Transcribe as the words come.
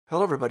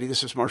Hello, everybody.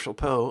 This is Marshall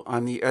Poe.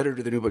 I'm the editor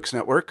of the New Books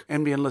Network.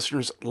 NBN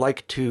listeners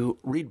like to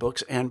read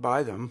books and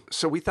buy them.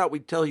 So we thought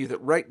we'd tell you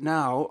that right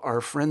now, our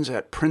friends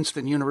at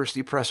Princeton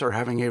University Press are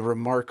having a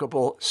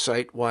remarkable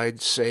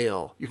site-wide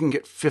sale. You can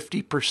get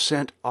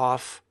 50%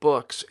 off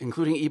books,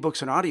 including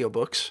ebooks and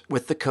audiobooks,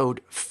 with the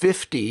code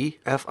 50,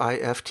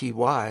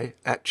 F-I-F-T-Y,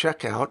 at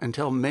checkout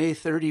until May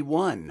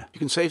 31. You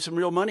can save some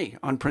real money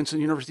on Princeton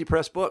University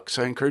Press books.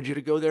 I encourage you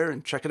to go there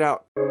and check it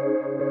out.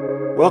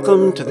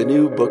 Welcome to the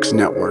New Books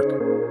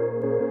Network.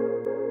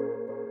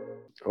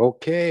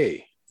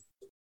 Okay,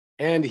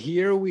 and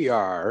here we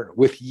are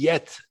with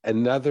yet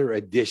another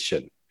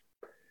edition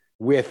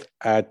with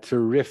a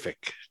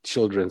terrific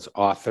children's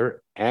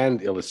author and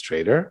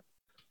illustrator,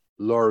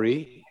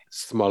 Laurie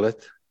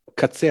Smollett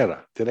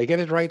Kutscera. Did I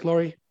get it right,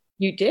 Laurie?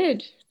 You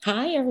did.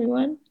 Hi,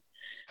 everyone.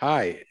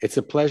 Hi, it's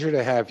a pleasure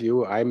to have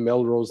you. I'm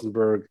Mel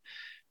Rosenberg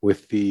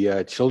with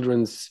the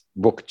children's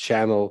book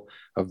channel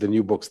of the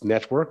New Books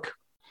Network.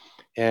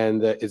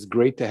 And it's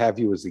great to have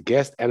you as a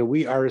guest. And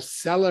we are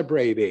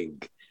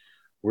celebrating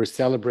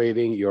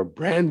your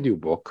brand new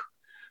book,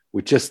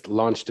 which just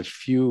launched a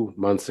few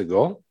months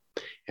ago.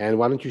 And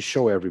why don't you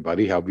show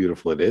everybody how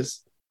beautiful it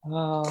is?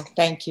 Oh,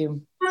 thank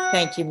you.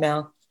 Thank you,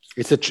 Mel.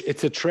 It's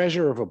a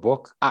treasure of a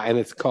book, and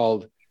it's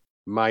called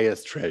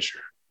Maya's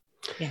Treasure.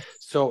 Yes.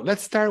 So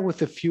let's start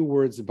with a few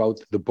words about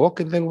the book,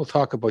 and then we'll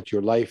talk about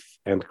your life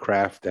and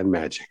craft and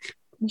magic.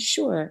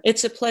 Sure.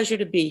 It's a pleasure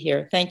to be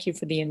here. Thank you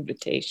for the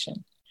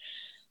invitation.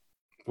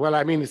 Well,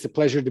 I mean, it's a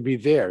pleasure to be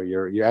there.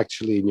 You're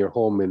actually in your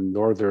home in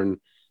northern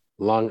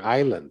Long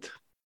Island.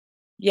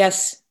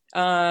 Yes,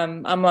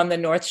 I'm on the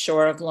North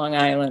Shore of Long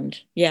Island.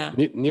 Yeah.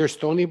 Near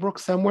Stony Brook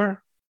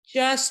somewhere?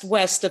 Just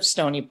west of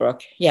Stony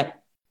Brook. Yeah,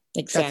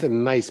 exactly. That's a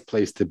nice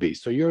place to be.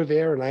 So you're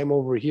there and I'm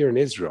over here in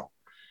Israel.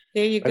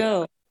 There you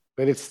go.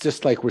 But it's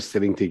just like we're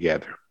sitting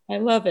together. I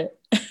love it.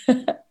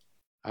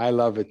 I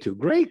love it too.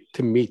 Great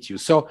to meet you.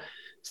 So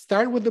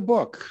start with the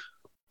book.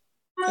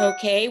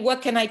 Okay,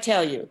 what can I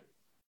tell you?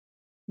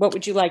 What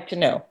would you like to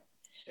know?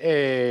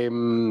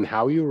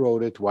 How you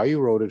wrote it, why you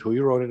wrote it, who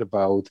you wrote it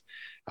about,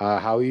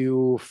 how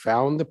you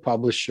found the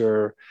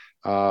publisher,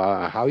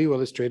 how you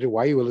illustrated,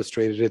 why you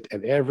illustrated it,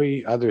 and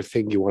every other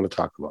thing you want to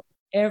talk about.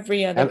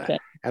 Every other thing.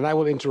 And I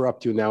will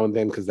interrupt you now and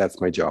then because that's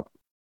my job.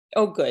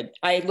 Oh, good.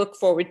 I look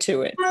forward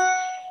to it.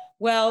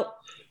 Well,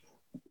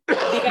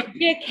 the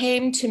idea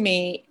came to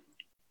me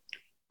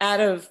out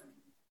of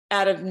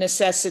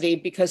necessity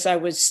because I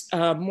was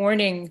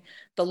mourning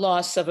the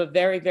loss of a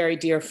very, very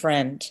dear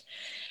friend.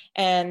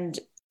 And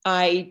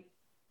there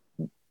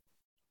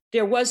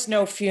was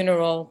no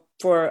funeral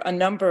for a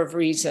number of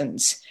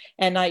reasons.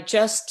 And I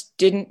just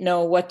didn't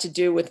know what to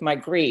do with my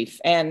grief.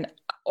 And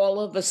all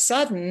of a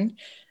sudden,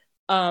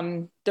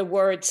 the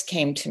words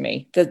came to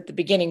me, the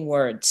beginning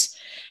words.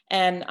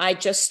 And I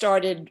just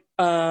started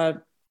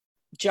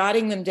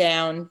jotting them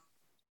down.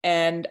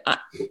 And,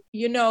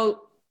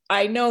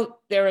 I know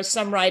there are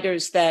some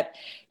writers that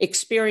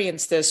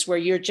experience this where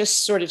you're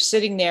just sort of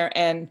sitting there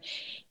and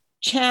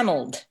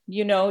channeled,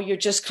 you're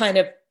just kind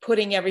of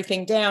putting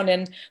everything down.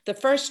 And the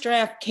first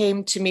draft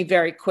came to me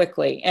very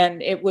quickly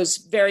and it was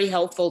very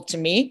helpful to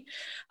me.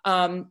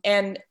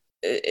 And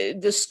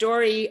the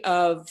story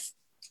of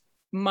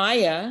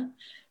Maya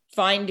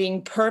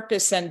finding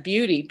purpose and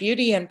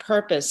beauty and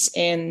purpose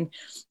in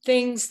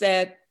things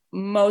that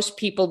most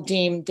people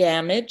deem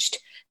damaged.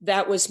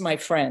 That was my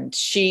friend.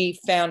 She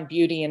found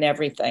beauty in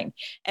everything.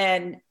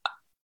 And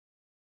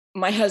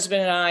my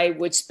husband and I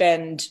would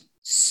spend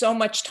so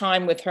much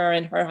time with her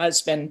and her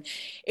husband.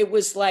 It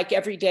was like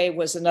every day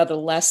was another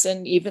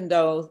lesson, even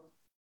though,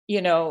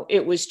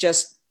 it was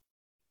just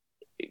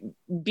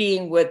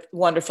being with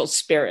wonderful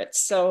spirits.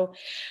 So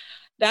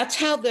that's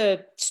how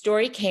the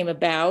story came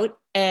about.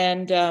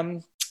 And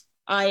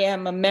I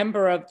am a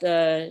member of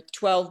the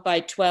 12 by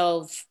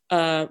 12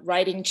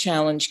 writing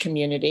challenge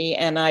community.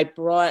 And I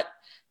brought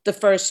the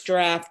first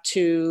draft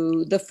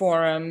to the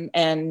forum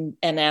and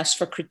asked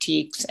for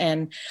critiques.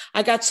 And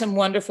I got some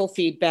wonderful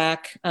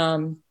feedback.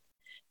 Some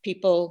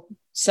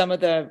of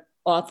the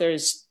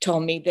authors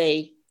told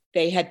me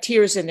they had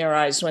tears in their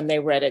eyes when they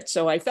read it.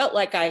 So I felt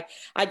like I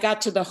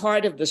got to the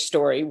heart of the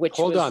story, which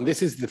Hold on,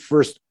 this is the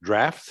first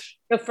draft?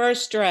 The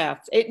first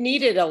draft. It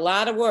needed a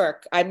lot of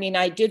work. I mean,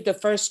 I did the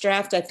first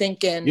draft, I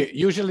think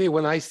Usually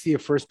when I see a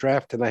first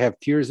draft and I have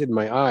tears in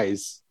my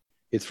eyes,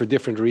 it's for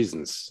different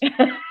reasons.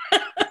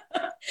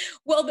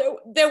 Well,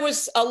 there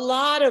was a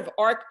lot of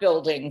arc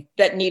building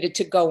that needed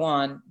to go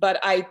on, but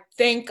I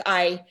think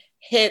I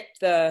hit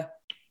the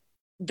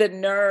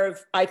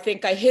nerve. I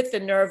think I hit the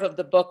nerve of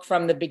the book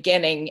from the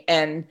beginning,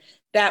 and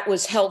that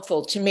was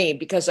helpful to me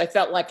because I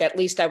felt like at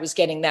least I was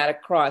getting that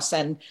across.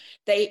 And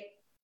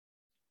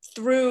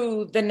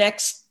through the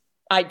next,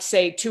 I'd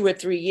say 2 or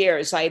 3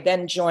 years, I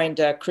then joined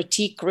a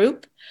critique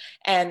group,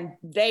 and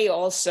they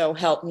also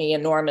helped me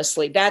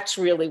enormously. That's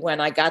really when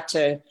I got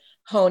to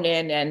hone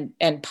in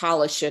and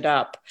polish it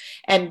up.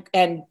 And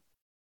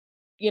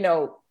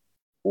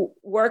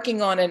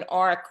working on an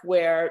arc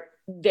where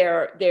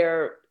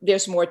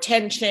there's more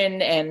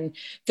tension and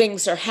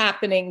things are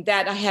happening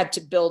that I had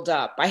to build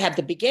up. I had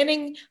the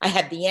beginning, I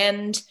had the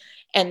end,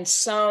 and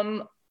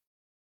some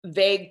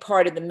vague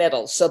part of the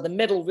middle. So the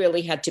middle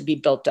really had to be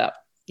built up.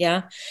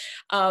 Yeah.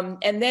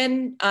 And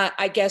then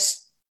I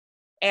guess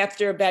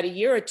after about a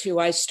year or two,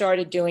 I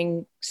started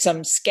doing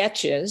some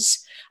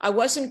sketches. I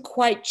wasn't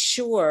quite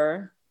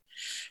sure,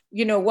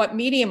 what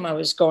medium I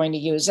was going to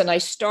use. And I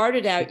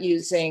started out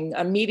using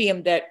a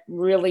medium that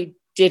really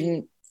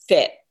didn't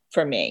fit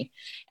for me.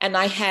 And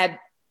I had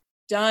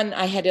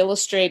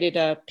illustrated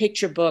a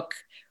picture book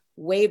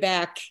way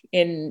back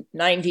in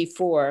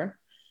 94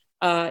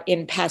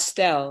 in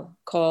pastel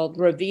called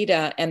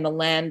Ravita and the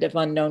Land of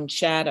Unknown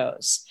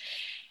Shadows.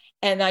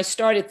 And I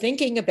started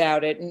thinking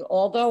about it. And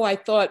although I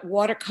thought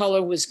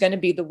watercolor was going to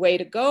be the way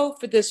to go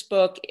for this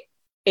book,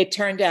 it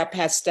turned out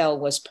pastel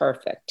was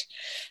perfect.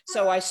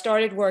 So I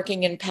started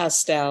working in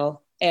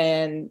pastel,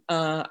 and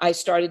I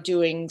started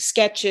doing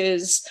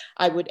sketches.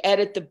 I would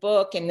edit the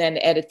book and then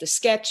edit the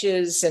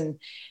sketches and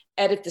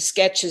edit the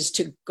sketches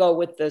to go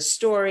with the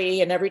story.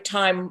 And every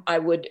time I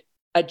would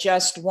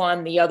adjust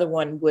one, the other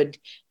one would.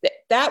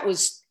 That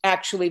was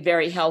actually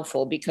very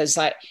helpful because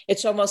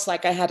it's almost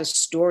like I had a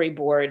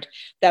storyboard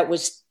that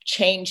was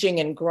changing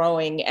and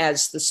growing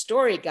as the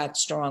story got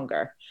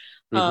stronger.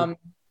 Mm-hmm.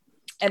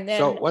 And then,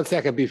 so 1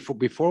 second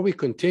before we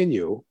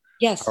continue,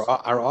 yes,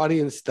 our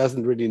audience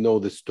doesn't really know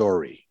the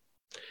story.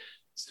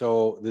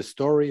 So the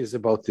story is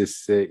about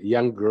this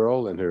young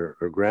girl and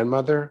her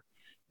grandmother.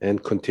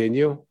 And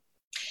continue.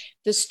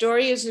 The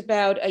story is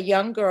about a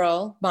young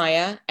girl,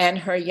 Maya, and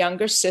her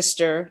younger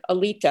sister,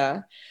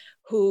 Alita,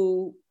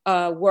 who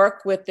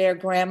work with their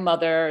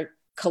grandmother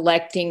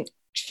collecting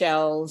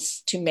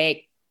shells to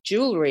make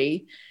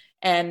jewelry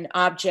and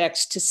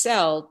objects to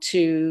sell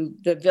to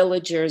the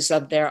villagers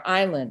of their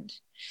island.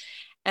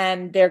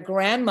 And their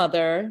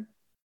grandmother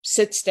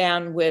sits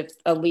down with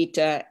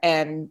Alita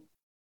and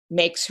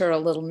makes her a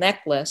little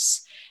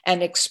necklace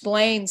and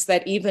explains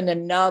that even a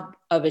nub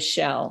of a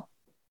shell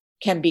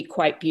can be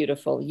quite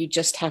beautiful. You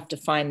just have to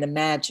find the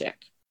magic.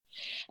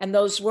 And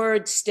those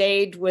words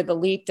stayed with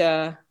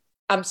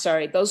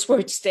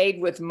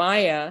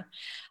Maya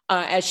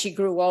as she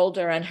grew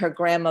older and her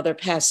grandmother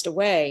passed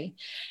away.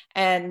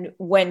 And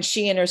when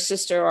she and her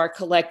sister are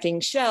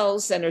collecting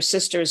shells and her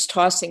sister is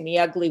tossing the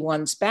ugly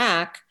ones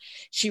back,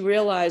 she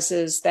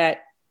realizes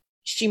that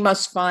she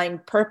must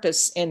find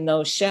purpose in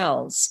those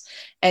shells.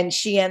 And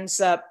she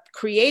ends up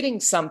creating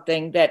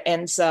something that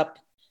ends up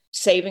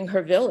saving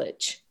her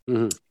village.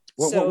 Mm-hmm.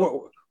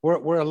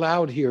 We're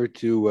allowed here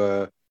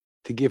to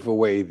give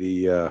away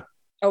the.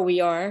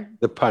 We are?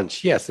 The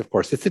punch. Yes, of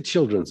course. It's a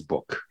children's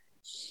book.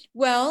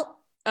 Well,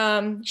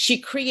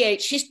 she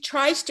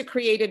tries to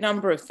create a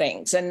number of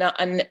things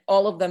and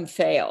all of them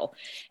fail.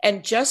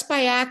 And just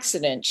by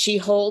accident, she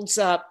holds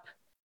up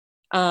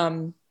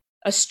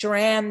a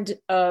strand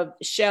of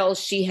shells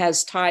she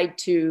has tied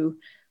to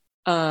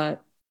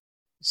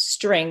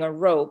string or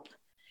rope.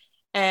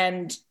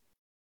 And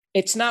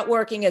it's not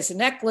working as a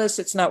necklace.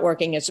 It's not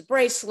working as a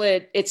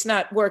bracelet. It's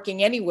not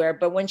working anywhere.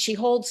 But when she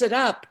holds it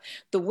up,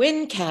 the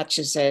wind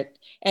catches it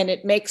and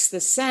it makes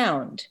the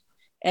sound.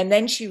 And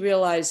then she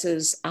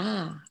realizes,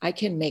 I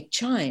can make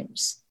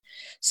chimes.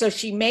 So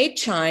she made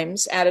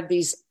chimes out of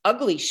these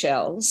ugly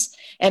shells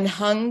and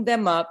hung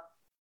them up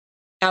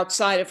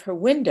outside of her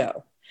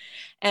window.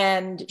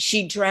 And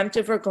she dreamt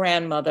of her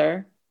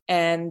grandmother,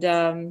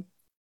 and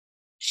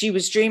she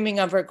was dreaming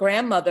of her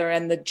grandmother,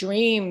 and the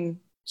dream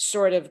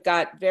sort of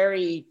got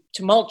very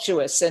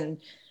tumultuous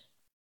and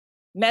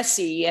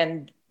messy,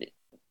 and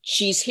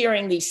she's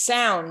hearing these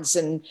sounds,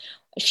 and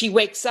she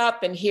wakes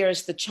up and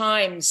hears the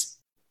chimes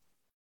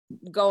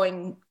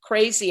going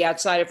crazy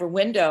outside of her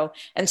window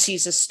and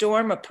sees a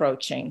storm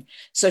approaching.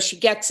 So she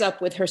gets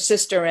up with her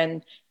sister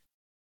and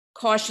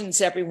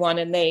cautions everyone,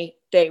 and they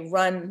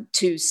run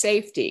to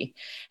safety.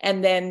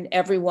 And then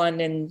everyone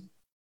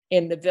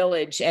in the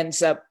village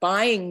ends up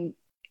buying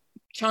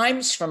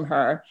chimes from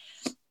her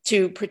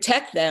to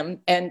protect them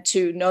and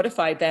to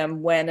notify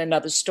them when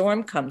another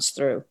storm comes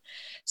through.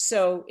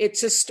 So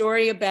it's a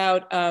story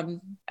about,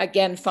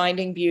 again,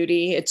 finding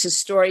beauty. It's a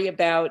story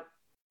about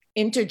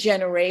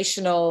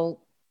intergenerational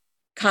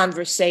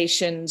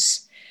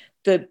conversations,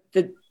 the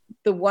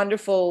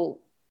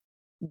wonderful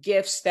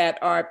gifts that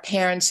our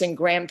parents and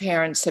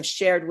grandparents have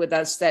shared with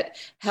us that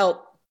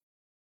help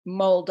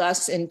mold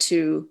us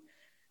into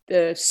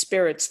the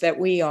spirits that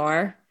we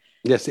are.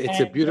 Yes,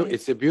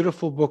 it's a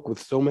beautiful book with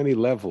so many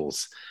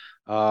levels.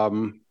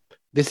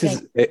 This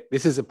is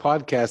a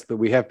podcast, but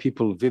we have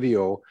people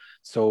video,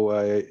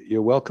 so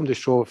you're welcome to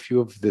show a few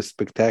of the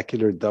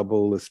spectacular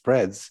double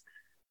spreads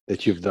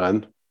that you've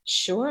done.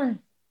 Sure.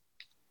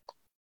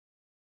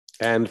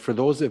 And for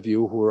those of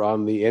you who are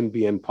on the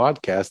NBN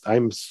podcast,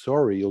 I'm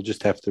sorry, you'll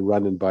just have to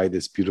run and buy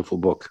this beautiful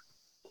book.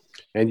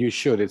 And you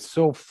should. It's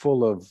so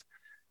full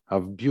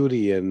of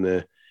beauty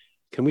and,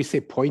 can we say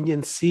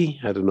poignancy?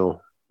 I don't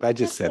know. I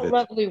just said it.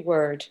 Lovely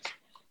word.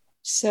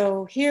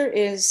 So here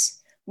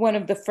is one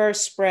of the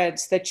first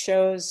spreads that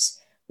shows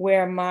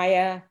where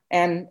Maya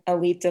and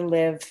Alita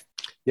live.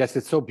 Yes,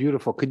 it's so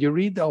beautiful. Could you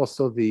read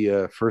also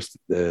the first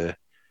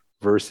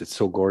verse? It's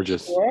so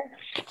gorgeous. Sure.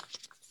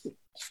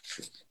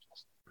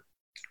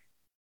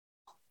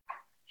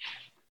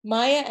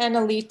 Maya and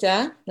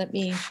Alita, let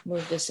me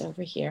move this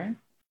over here.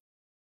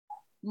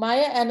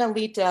 Maya and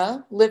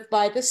Alita lived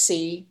by the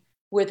sea,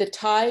 where the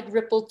tide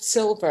rippled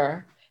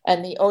silver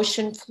and the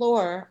ocean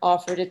floor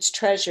offered its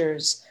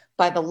treasures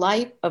by the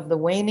light of the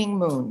waning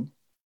moon.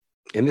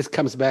 And this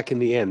comes back in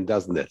the end,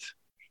 doesn't it?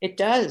 It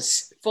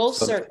does, full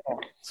circle.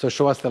 So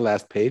show us the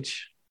last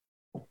page.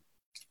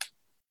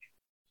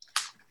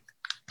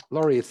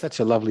 Laurie, it's such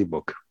a lovely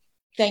book.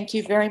 Thank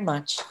you very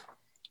much.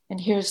 And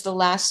here's the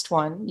last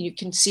one. You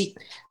can see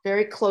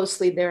very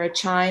closely there are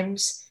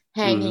chimes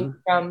hanging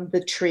from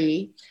the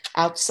tree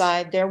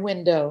outside their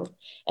window.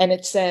 And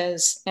it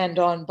says, and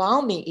on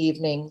balmy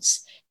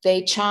evenings,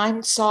 they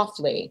chimed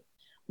softly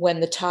when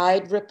the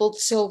tide rippled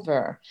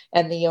silver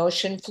and the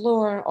ocean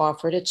floor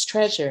offered its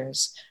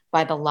treasures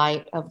by the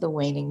light of the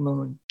waning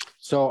moon.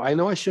 So I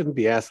know I shouldn't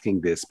be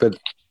asking this, but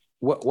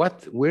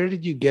where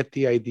did you get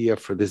the idea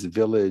for this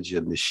village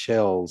and the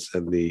shells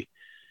and the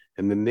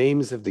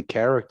names of the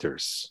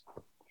characters?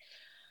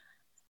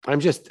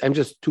 I'm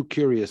just too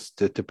curious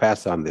to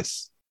pass on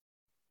this.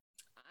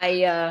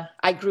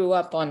 I grew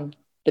up on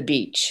the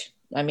beach.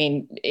 I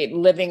mean,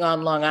 living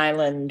on Long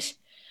Island,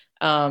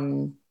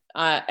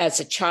 as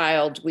a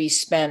child, we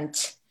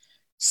spent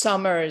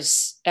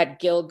summers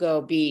at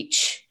Gilgo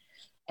Beach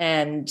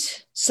and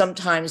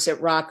sometimes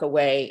at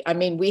Rockaway. I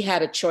mean, we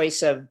had a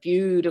choice of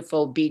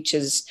beautiful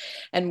beaches.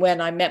 And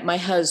when I met my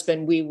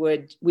husband,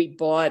 we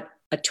bought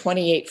a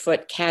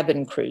 28-foot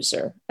cabin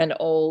cruiser, an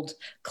old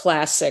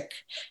classic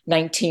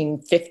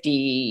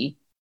 1950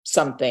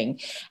 something.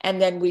 And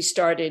then we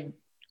started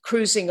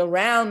cruising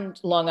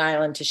around Long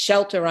Island to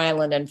Shelter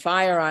Island and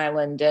Fire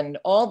Island and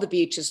all the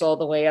beaches all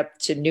the way up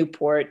to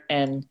Newport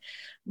and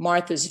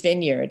Martha's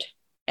Vineyard.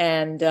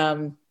 And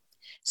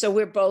so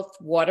we're both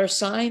water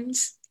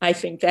signs. I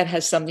think that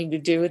has something to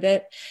do with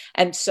it.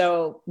 And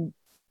so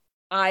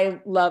I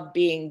love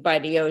being by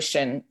the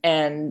ocean,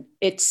 and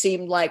it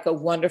seemed like a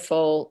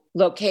wonderful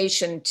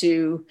location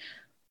to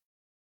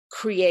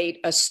create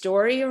a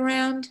story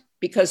around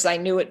because I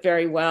knew it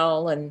very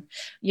well. And,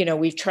 you know,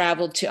 we've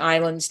traveled to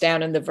islands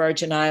down in the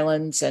Virgin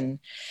Islands and,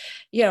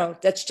 you know,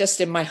 that's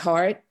just in my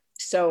heart.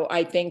 So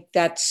I think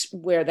that's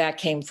where that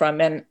came from.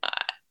 And,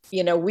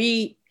 you know,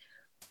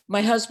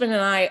 my husband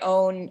and I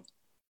own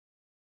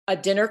a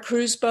dinner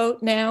cruise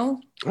boat now.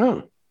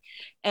 Oh.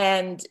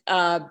 And,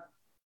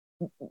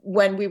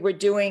 when we were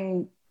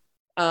doing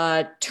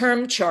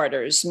term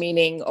charters,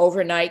 meaning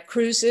overnight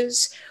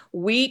cruises,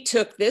 we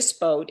took this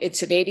boat,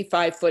 it's an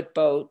 85-foot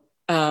boat,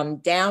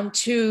 down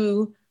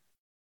to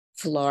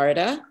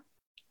Florida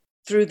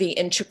through the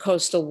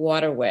Intracoastal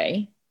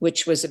Waterway,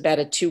 which was about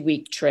a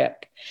 2-week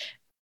trip,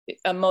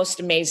 a most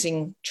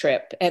amazing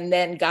trip, and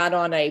then got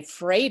on a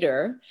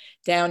freighter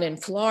down in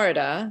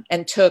Florida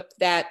and took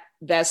that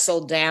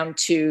vessel down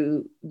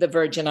to the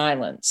Virgin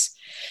Islands.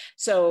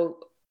 So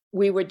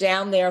we were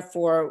down there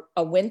for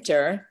a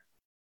winter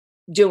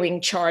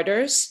doing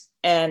charters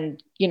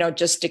and, you know,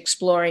 just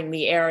exploring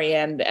the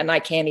area. And I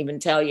can't even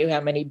tell you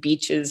how many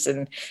beaches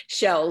and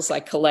shells I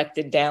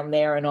collected down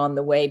there and on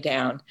the way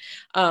down.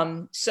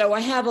 So I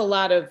have a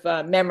lot of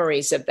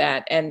memories of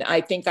that. And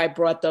I think I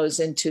brought those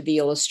into the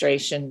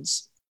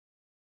illustrations.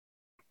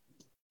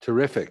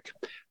 Terrific.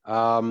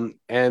 And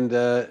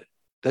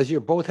does your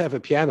boat have a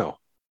piano?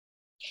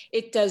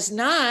 It does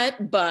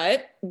not,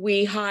 but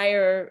we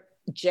hire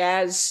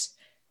jazz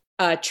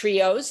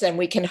trios, and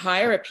we can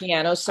hire a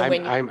piano. So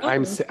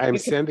I'm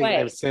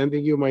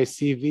sending you my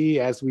CV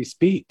as we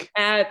speak.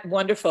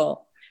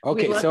 Wonderful.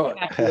 Okay, so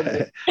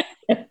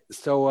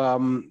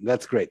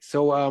that's great.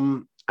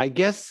 So I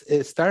guess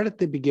start at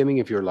the beginning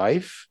of your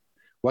life.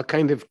 What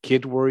kind of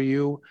kid were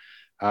you?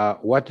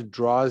 What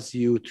draws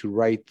you to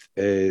write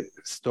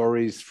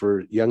stories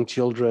for young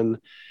children,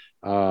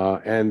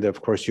 and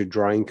of course your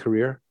drawing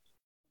career?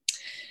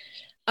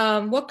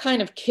 What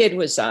kind of kid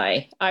was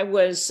I? I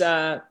was,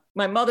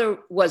 my mother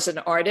was an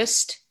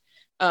artist.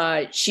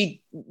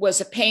 She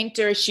was a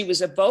painter. She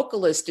was a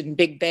vocalist in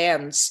big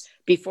bands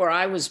before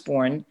I was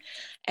born.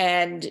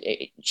 And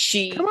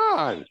Come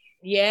on.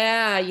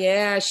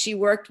 Yeah. She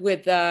worked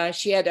with,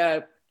 she had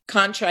a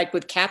contract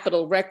with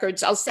Capitol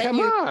Records. I'll send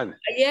you. Come on.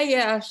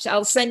 Yeah.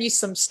 I'll send you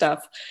some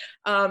stuff.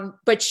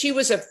 But she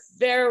was a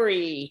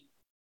very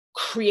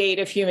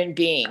creative human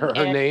being. Her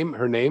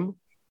name?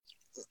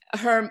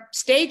 Her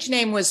stage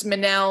name was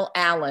Manel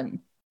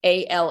Allen,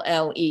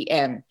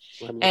 Allen.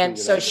 And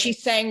so she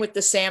sang with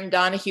the Sam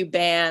Donahue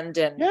Band.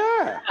 And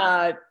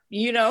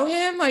you know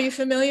him? Are you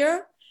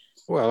familiar?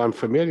 Well, I'm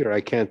familiar. I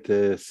can't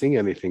sing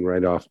anything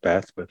right off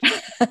bat, but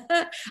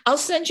I'll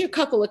send you a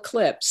couple of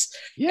clips.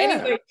 Yeah.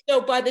 Anyway, so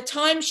by the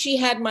time she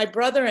had my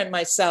brother and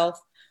myself,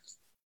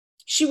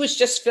 she was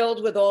just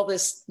filled with all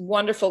this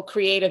wonderful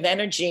creative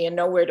energy and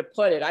nowhere to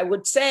put it. I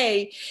would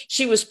say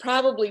she was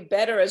probably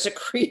better as a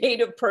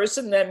creative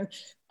person than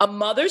a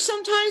mother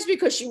sometimes,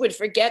 because she would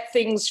forget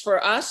things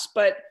for us,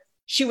 but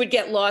she would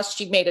get lost.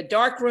 She made a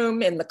dark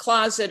room in the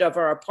closet of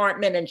our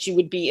apartment, and she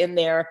would be in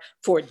there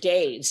for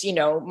days.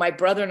 My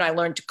brother and I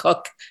learned to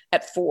cook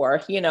at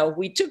 4.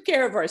 We took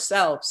care of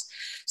ourselves.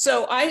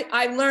 So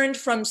I learned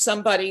from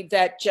somebody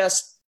that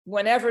just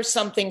whenever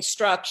something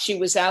struck, she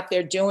was out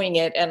there doing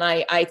it. And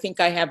I think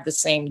I have the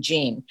same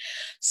gene.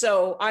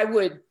 So I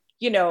would,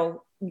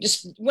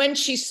 just when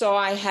she saw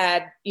I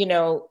had,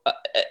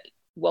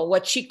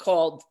 what she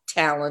called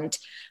talent,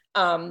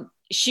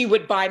 she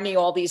would buy me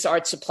all these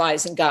art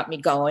supplies and got me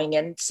going.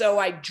 And so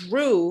I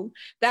drew.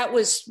 That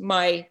was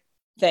my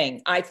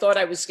thing. I thought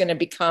I was going to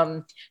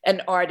become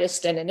an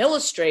artist and an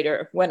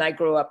illustrator when I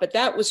grew up, but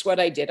that was what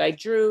I did. I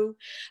drew.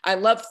 I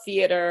loved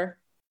theater.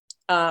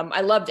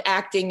 I loved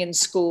acting in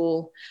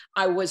school.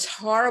 I was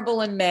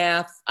horrible in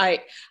math. I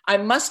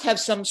must have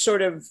some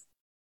sort of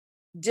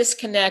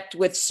disconnect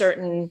with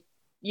certain,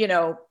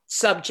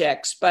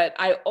 subjects, but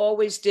I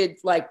always did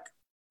like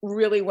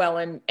really well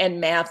in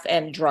math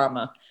and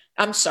drama.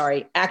 I'm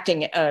sorry,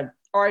 acting,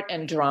 art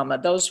and drama.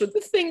 Those were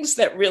the things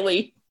that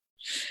really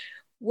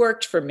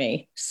worked for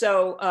me.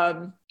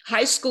 So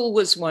high school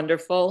was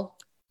wonderful.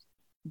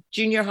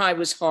 Junior high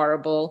was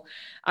horrible.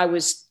 I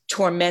was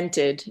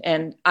tormented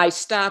and I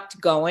stopped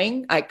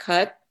going. I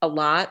cut a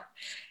lot.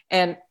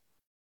 And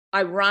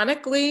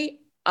ironically,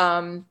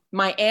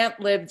 my aunt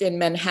lived in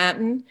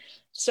Manhattan.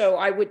 So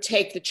I would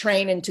take the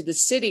train into the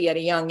city at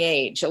a young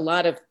age. A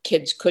lot of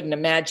kids couldn't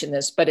imagine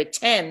this, but at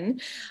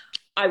 10,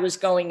 I was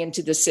going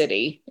into the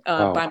city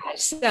by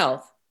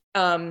myself.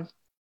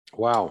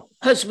 Wow.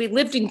 Because we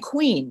lived in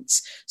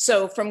Queens.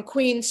 So from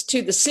Queens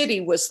to the city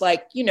was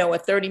like, a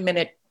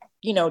 30-minute,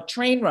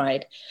 train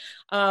ride.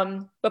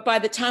 But by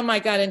the time I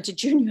got into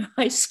junior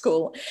high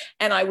school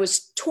and I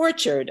was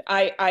tortured,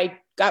 I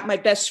got my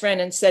best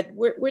friend and said,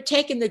 we're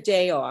taking the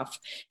day off.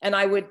 And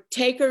I would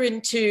take her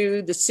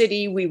into the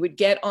city. We would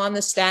get on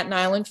the Staten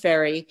Island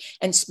ferry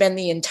and spend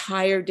the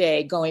entire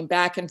day going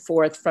back and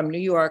forth from New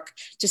York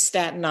to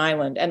Staten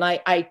Island. And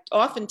I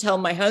often tell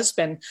my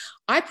husband,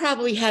 I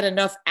probably had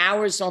enough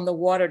hours on the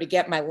water to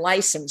get my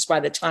license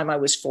by the time I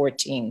was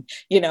 14,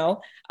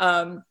 So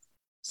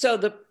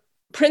the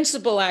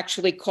principal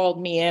actually called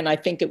me in. I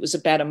think it was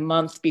about a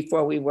month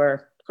before we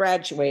were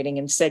graduating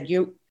and said,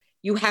 you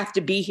have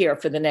to be here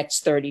for the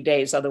next 30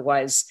 days.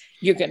 Otherwise,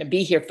 you're going to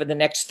be here for the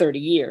next 30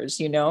 years,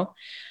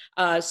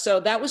 So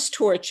that was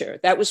torture.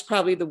 That was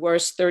probably the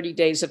worst 30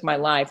 days of my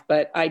life.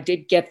 But I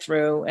did get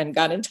through and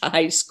got into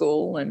high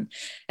school and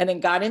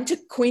then got into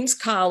Queens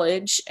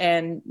College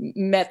and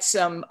met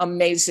some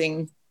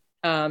amazing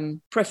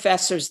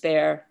professors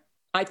there.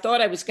 I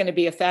thought I was going to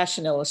be a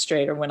fashion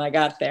illustrator when I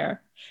got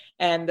there.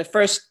 And the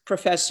first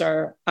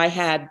professor I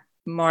had,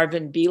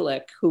 Marvin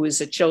Bielek, who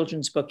is a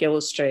children's book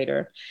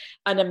illustrator,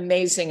 an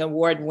amazing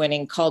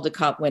award-winning,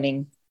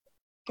 Caldecott-winning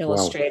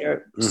illustrator,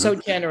 Wow. Mm-hmm. so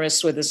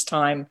generous with his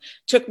time,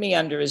 took me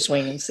under his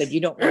wing and said,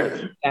 you don't want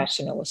to be a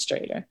fashion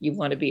illustrator. You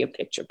want to be a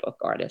picture book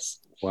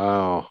artist.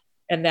 Wow.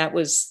 And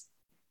that's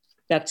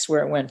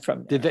where it went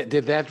from there.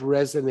 Did that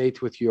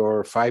resonate with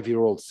your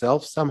 5-year-old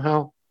self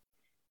somehow?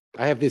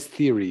 I have this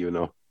theory,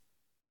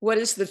 What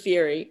is the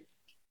theory?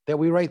 That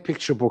we write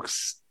picture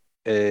books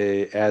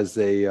as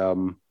a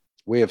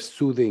way of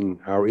soothing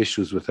our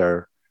issues with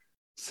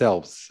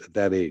ourselves at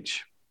that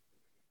age.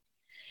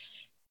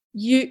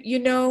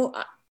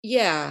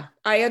 Yeah,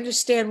 I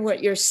understand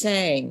what you're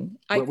saying.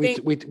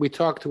 We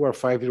talk to our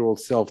 5-year-old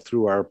self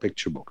through our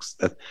picture books.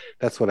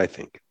 That's what I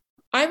think.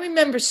 I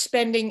remember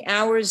spending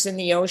hours in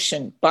the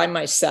ocean by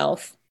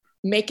myself,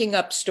 making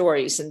up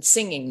stories and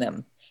singing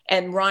them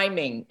and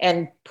rhyming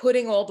and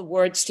putting all the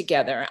words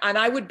together. And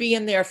I would be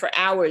in there for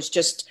hours,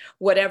 just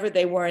whatever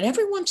they were. And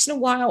every once in a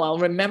while, I'll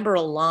remember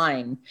a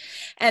line.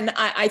 And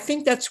I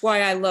think that's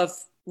why I love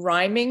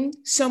rhyming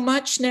so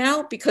much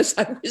now, because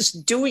I was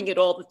doing it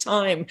all the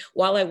time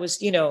while I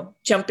was,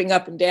 jumping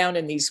up and down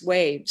in these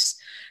waves.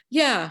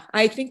 Yeah,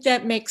 I think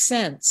that makes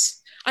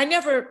sense. I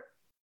never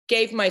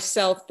gave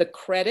myself the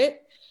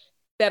credit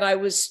that I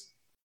was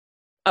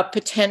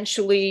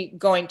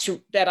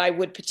that I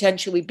would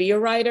potentially be a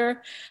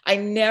writer. I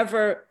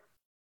never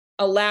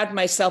allowed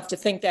myself to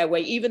think that way,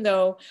 even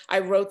though I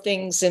wrote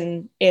things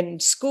in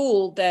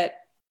school that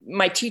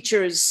my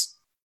teachers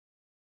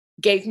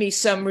gave me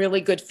some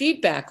really good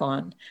feedback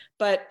on.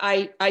 But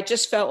I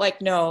just felt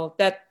like, no.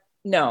 And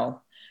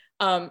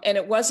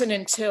it wasn't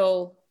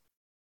until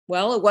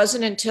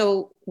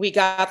we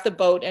got the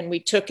boat and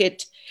we took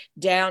it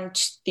down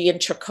to the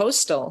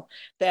Intracoastal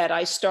that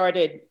I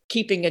started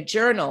keeping a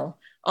journal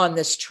on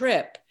this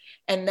trip.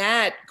 And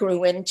that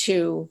grew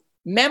into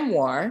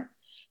memoir.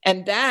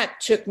 And that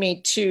took me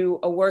to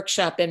a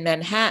workshop in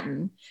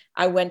Manhattan.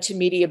 I went to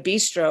Media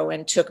Bistro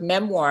and took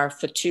memoir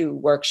for 2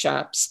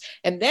 workshops.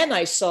 And then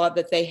I saw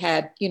that they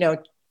had,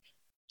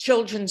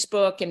 children's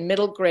book and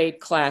middle grade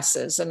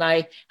classes. And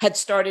I had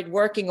started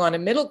working on a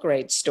middle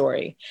grade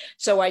story.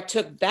 So I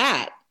took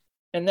that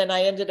And then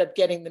I ended up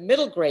getting the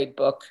middle grade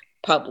book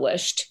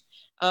published,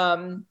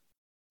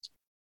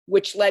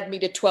 which led me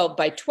to 12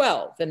 by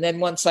 12. And then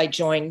once I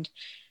joined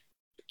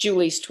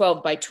Julie's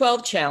 12 by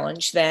 12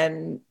 challenge,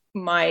 then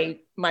my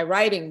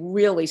writing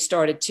really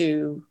started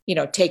to,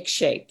 take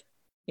shape.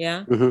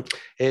 Yeah.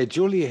 Mm-hmm.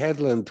 Julie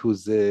Headland,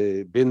 who's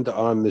been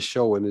on the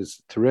show and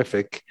is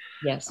terrific.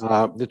 Yes.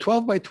 The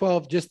 12 by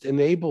 12 just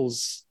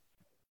enables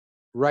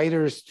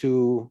writers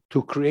to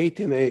create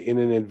in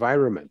an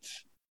environment.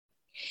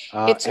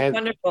 It's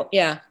wonderful.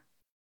 Yeah.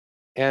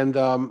 And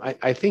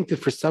I think that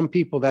for some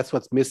people, that's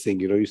what's missing.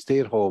 You stay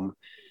at home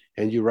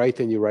and you write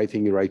and you write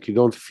and you write. You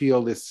don't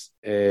feel this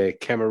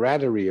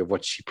camaraderie of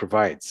what she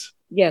provides.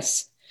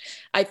 Yes.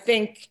 I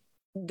think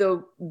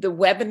the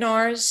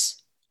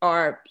webinars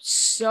are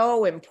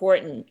so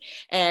important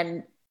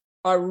and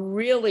are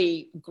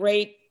really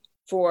great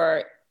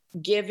for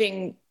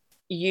giving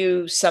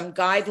you some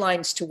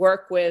guidelines to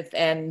work with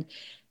and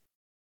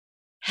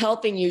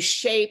helping you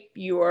shape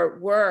your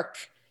work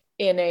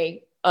in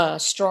a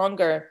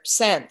stronger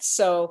sense.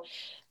 So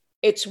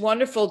it's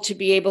wonderful to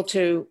be able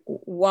to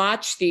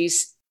watch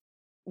these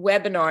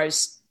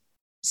webinars,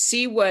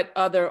 see what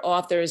other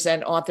authors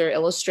and author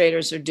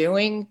illustrators are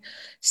doing,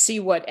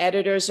 see what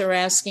editors are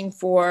asking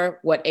for,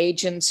 what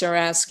agents are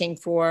asking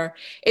for.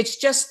 It's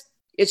just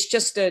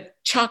a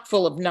chock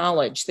full of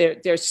knowledge.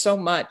 There's so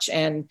much,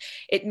 and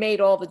it made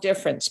all the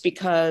difference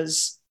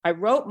because I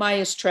wrote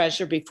Maya's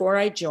Treasure before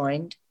I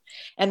joined.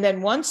 And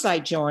then once I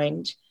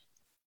joined,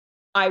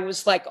 I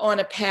was like on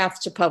a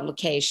path to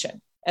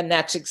publication. And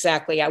that's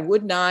exactly, I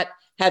would not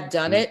have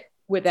done it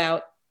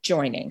without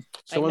joining.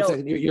 So one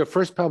second, your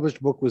first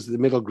published book was the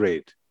middle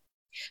grade.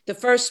 The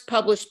first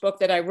published book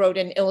that I wrote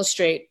and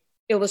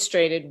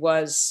illustrated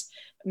was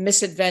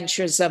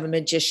Misadventures of a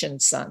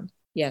Magician's Son.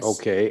 Yes.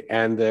 Okay.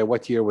 And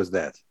what year was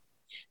that?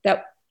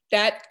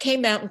 That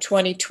came out in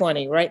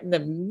 2020, right in the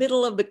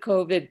middle of the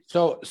COVID.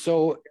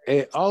 So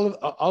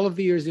all of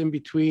the years in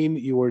between,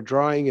 you were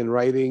drawing and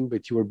writing,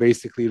 but you were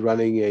basically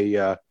running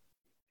a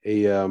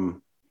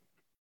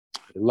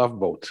love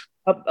boat.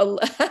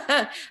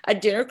 A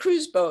dinner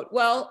cruise boat.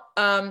 Well,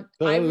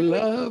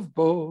 love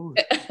boat.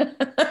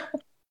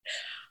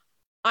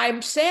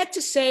 I'm sad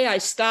to say I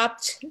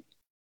stopped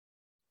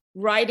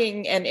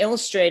writing and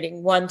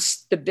illustrating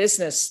once the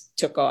business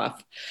took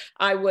off.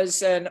 I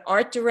was an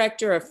art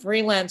director, a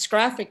freelance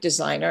graphic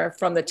designer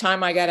from the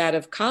time I got out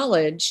of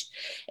college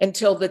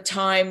until the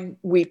time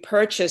we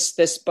purchased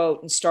this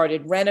boat and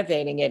started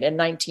renovating it in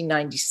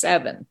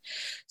 1997.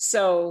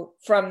 So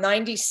from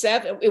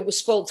 97, it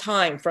was full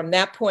time. From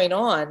that point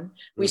on,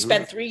 we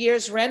spent 3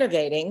 years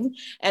renovating,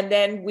 and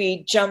then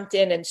we jumped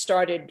in and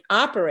started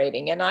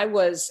operating. And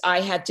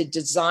I had to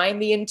design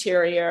the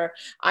interior.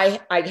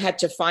 I had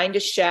to find a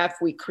chef.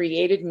 We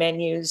created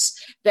menus.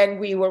 Then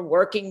we were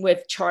working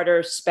with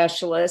charter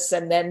specialists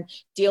and then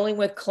dealing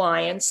with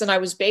clients. And I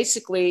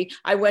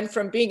went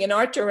from being an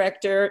art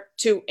director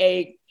to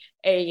a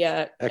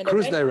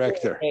cruise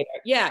director.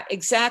 Yeah,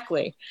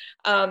 exactly.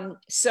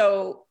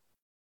 So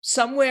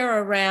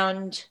somewhere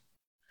around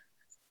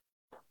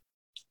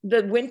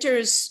the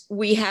winters,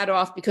 we had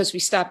off because we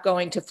stopped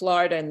going to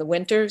Florida in the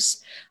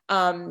winters.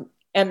 And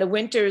the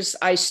winters,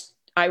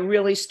 I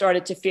really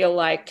started to feel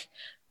like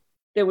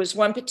there was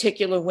one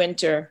particular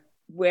winter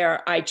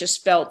where I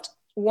just felt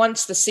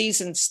once the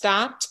season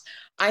stopped,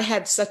 I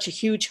had such a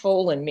huge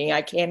hole in me.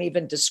 I can't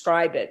even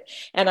describe it.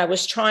 And I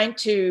was trying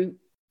to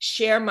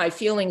share my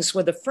feelings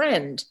with a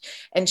friend.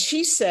 And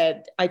she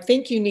said, I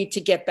think you need to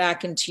get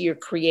back into your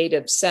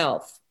creative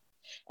self.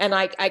 And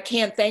I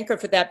can't thank her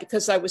for that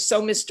because I was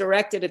so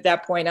misdirected at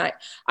that point.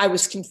 I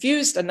was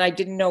confused and I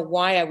didn't know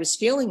why I was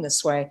feeling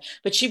this way,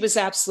 but she was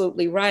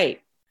absolutely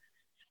right.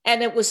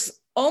 And it was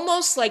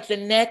almost like the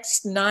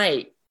next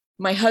night,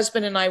 my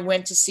husband and I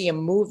went to see a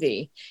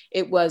movie.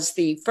 It was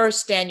the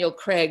first Daniel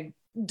Craig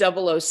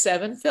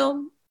 007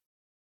 film.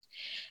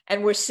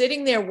 And we're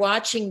sitting there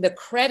watching the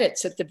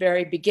credits at the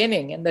very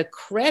beginning. And the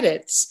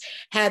credits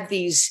had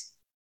these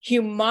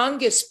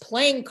humongous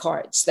playing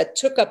cards that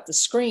took up the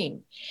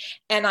screen.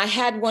 And I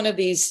had one of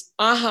these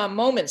aha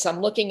moments.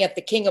 I'm looking at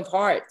the King of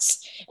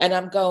Hearts and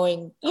I'm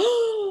going,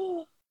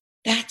 oh,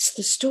 that's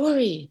the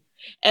story.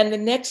 And the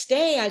next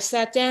day I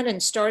sat down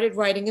and started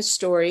writing a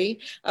story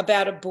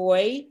about a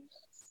boy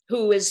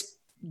who is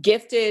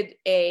gifted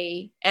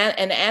an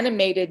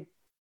animated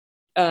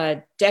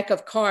deck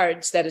of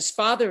cards that his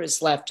father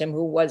has left him,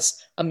 who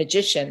was a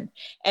magician.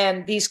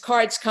 And these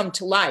cards come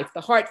to life.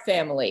 The Hart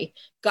family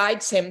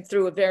guides him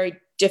through a very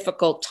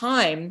difficult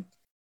time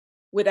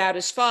without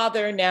his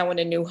father, now in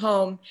a new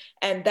home.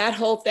 And that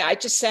whole thing, I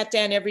just sat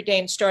down every day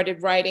and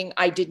started writing.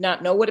 I did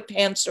not know what a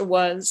pantser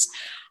was.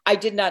 I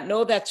did not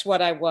know that's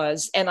what I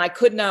was. And I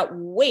could not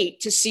wait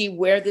to see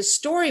where this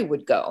story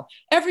would go.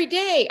 Every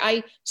day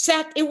I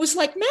sat, it was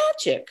like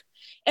magic.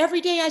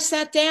 Every day I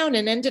sat down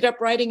and ended up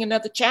writing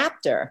another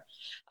chapter.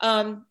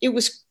 It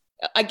was,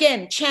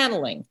 again,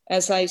 channeling,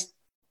 as I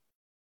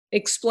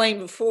explained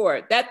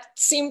before. That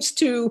seems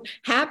to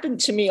happen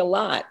to me a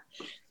lot.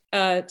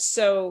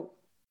 So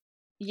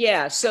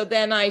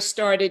then I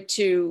started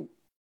to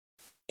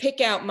pick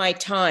out my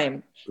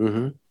time.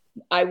 Mm-hmm.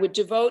 I would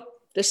devote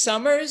the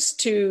summers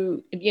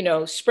to,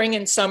 spring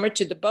and summer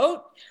to the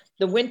boat.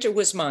 The winter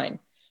was mine.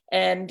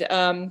 And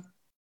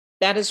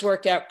that has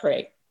worked out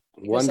great.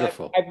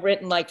 Wonderful. I've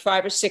written like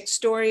 5 or 6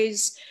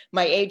 stories.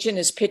 My agent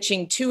is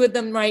pitching 2 of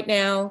them right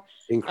now.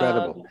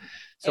 Incredible.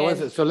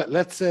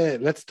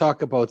 Let's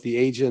talk about the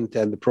agent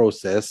and the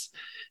process,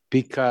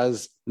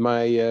 because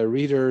my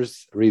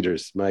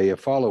my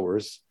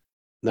followers,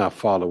 not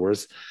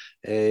followers,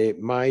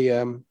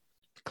 my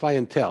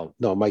clientele,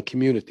 no, my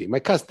community, my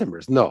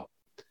customers, no,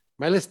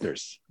 my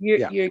listeners,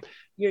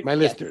 my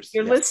listeners,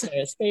 your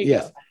listeners. There you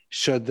go.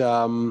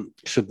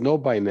 should know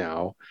by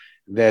now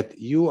that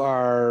you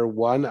are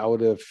one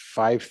out of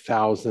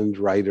 5,000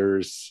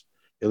 writers,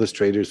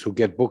 illustrators who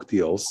get book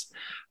deals.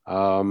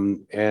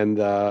 And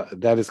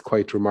that is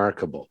quite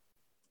remarkable.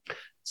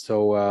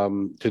 So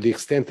to the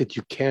extent that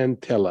you can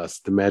tell us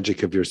the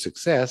magic of your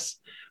success,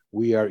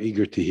 we are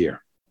eager to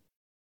hear.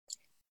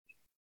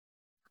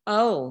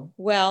 Oh,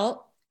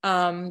 well,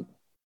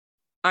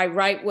 I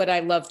write what I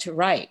love to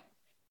write.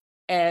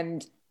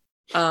 And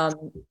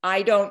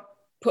I don't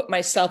put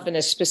myself in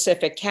a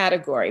specific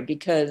category,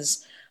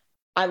 because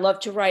I love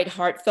to write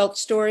heartfelt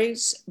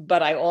stories,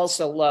 but I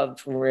also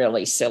love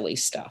really silly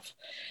stuff.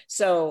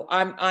 So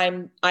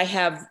I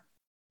have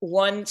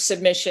one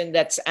submission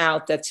that's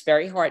out that's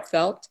very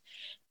heartfelt,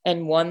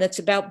 and one that's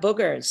about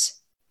boogers,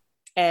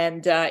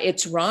 and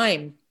it's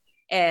rhyme.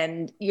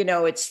 And,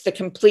 it's the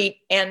complete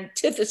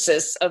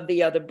antithesis of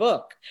the other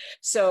book.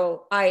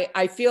 So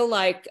I feel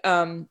like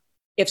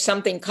if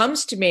something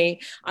comes to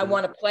me, I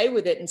want to play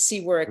with it and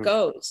see where it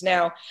goes.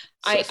 Now,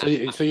 so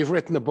you've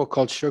written a book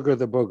called Sugar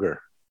the Booger.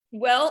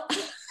 Well,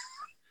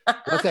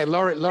 okay,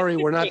 Laurie,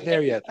 we're not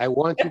there yet. I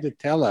want you to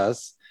tell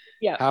us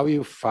how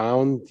you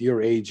found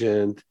your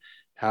agent,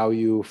 how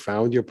you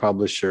found your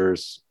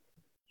publishers.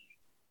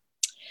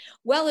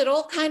 Well, it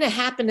all kind of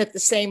happened at the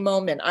same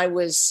moment. I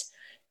was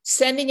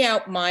sending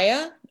out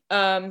Maya.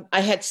 I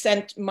had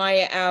sent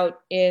Maya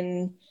out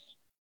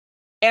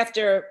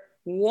after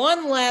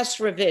one last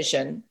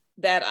revision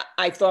that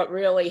I thought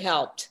really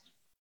helped.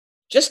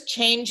 Just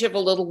change of a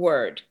little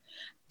word.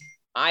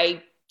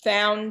 I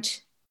found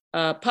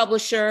a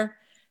publisher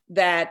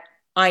that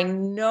I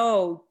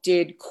know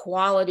did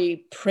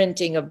quality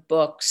printing of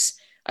books,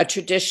 a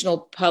traditional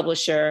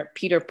publisher,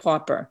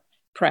 Pauper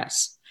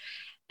Press.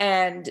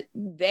 And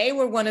they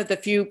were one of the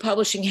few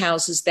publishing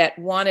houses that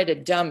wanted a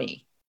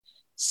dummy.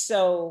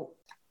 So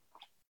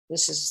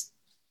this is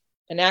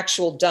an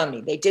actual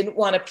dummy. They didn't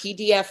want a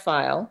PDF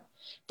file.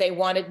 They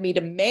wanted me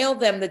to mail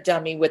them the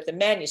dummy with the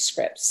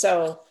manuscript.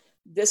 So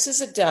this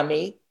is a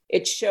dummy.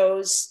 It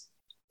shows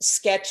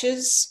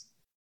sketches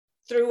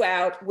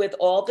throughout with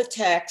all the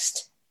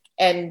text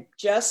and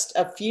just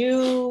a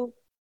few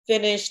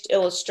finished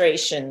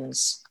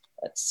illustrations.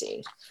 Let's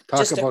see.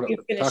 Talk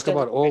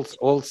about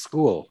old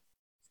school.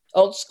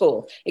 Old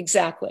school,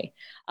 exactly.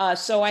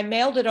 So I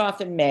mailed it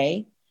off in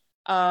May,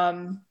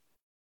 and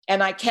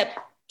I kept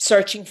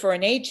searching for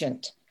an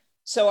agent.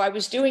 So I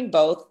was doing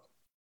both.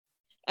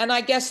 And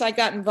I guess I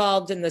got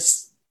involved in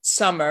this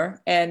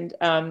summer, and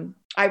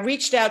I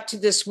reached out to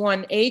this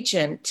one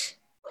agent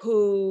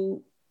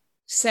who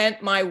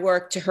sent my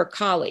work to her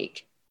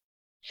colleague.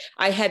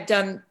 I had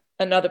done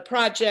another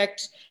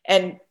project,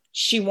 and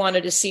she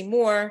wanted to see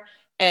more,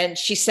 and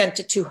she sent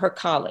it to her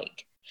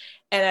colleague.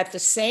 And at the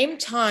same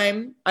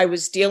time I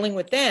was dealing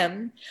with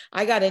them,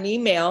 I got an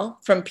email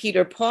from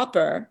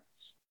Pauper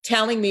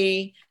telling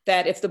me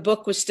that if the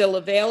book was still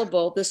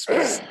available, this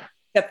was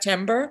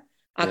September,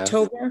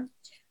 October,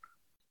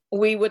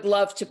 we would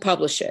love to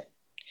publish it.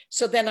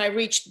 So then I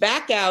reached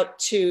back out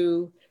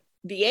to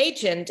the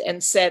agent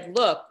and said,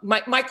 look,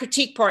 my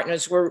critique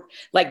partners were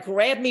like,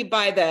 grabbed me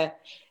by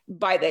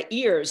the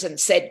ears and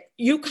said,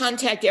 you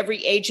contact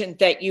every agent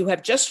that you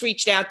have just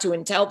reached out to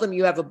and tell them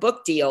you have a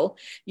book deal,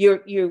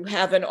 you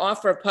have an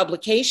offer of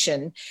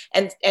publication,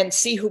 and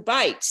see who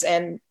bites.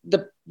 And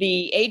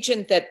the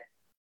agent that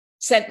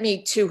sent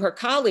me to her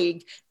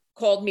colleague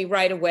called me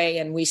right away,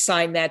 and we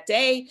signed that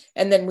day.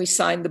 And then we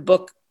signed the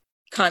book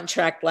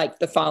contract like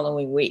the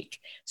following week.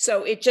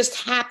 So it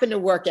just happened to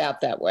work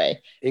out that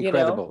way.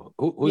 Incredible.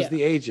 Who's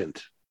the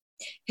agent?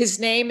 His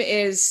name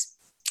is,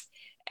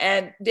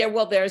 and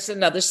there's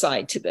another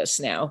side to this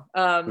now.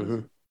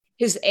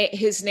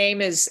 His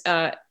name is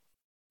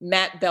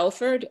Matt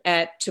Belford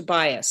at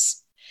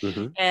Tobias.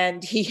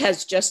 And he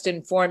has just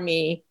informed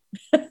me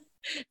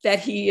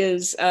that he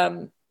is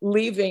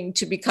leaving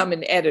to become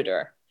an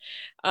editor.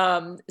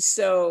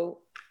 So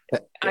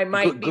I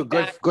might be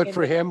good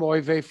for him, oy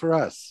vey for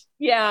us.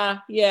 Yeah.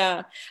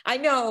 I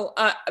know,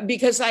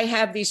 because I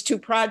have these 2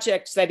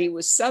 projects that he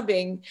was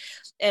subbing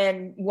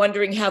and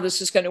wondering how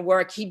this is going to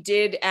work. He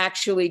did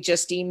actually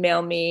just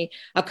email me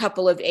a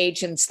couple of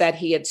agents that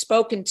he had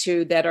spoken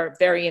to that are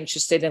very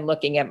interested in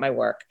looking at my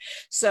work.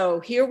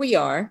 So here we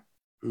are.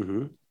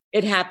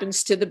 It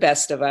happens to the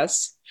best of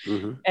us.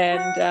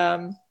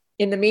 And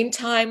in the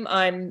meantime,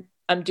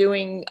 I'm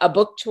doing a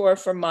book tour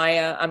for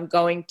Maya. I'm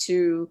going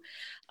to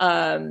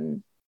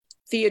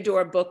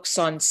Theodore Books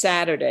on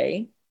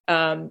Saturday.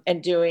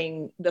 and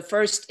doing the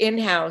first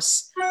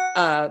in-house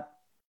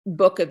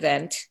book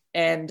event.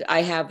 And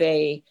I have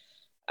a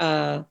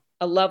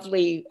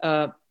lovely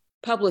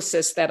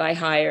publicist that I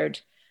hired.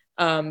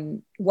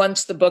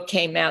 Once the book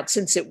came out,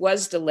 since it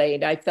was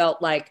delayed, I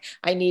felt like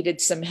I needed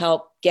some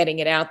help getting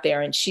it out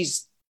there. And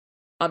she's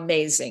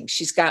amazing.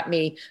 She's got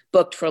me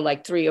booked for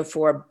like 3 or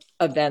 4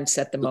 events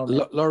at the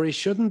moment. Laurie,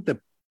 shouldn't the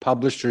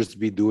publishers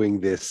be doing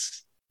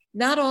this?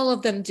 Not all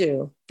of them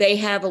do. They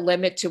have a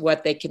limit to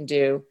what they can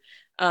do.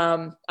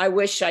 I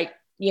wish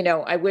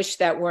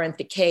that weren't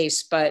the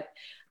case, but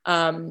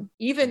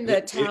even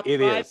the top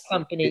 5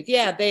 companies,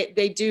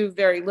 they do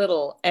very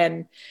little.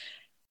 And,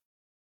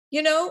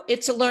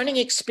 it's a learning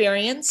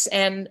experience,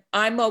 and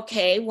I'm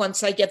okay.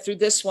 Once I get through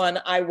this one,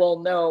 I will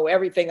know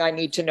everything I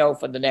need to know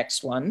for the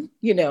next one.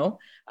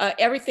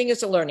 Everything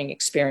is a learning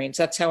experience.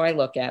 That's how I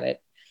look at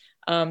it.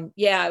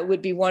 It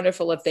would be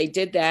wonderful if they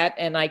did that.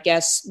 And I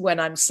guess when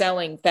I'm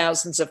selling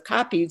thousands of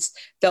copies,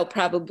 they'll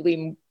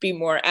probably be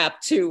more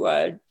apt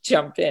to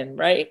jump in,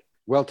 right?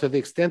 Well, to the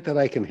extent that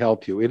I can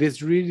help you, it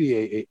is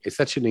really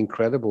such an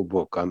incredible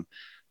book on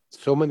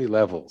so many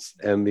levels,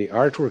 and the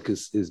artwork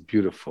is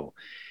beautiful,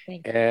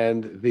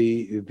 and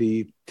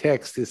the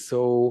text is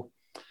so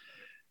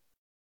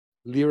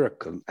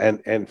lyrical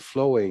and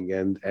flowing,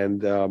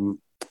 and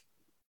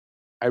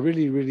I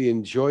really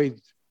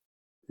enjoyed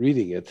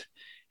reading it,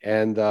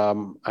 and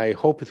I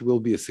hope it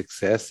will be a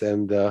success,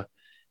 and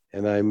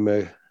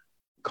I'm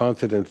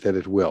confident that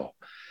it will.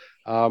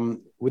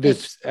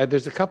 There's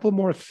a couple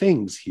more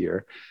things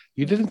here.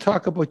 You didn't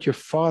talk about your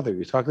father.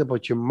 You talked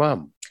about your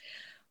mom.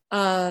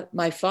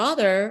 My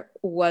father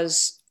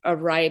was a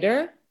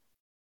writer.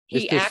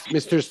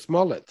 Mr.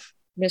 Smollett.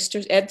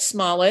 Mr. Ed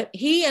Smollett.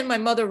 He and my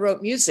mother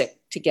wrote music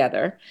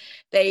together.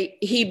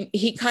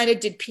 He kind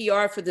of did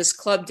PR for this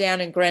club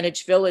down in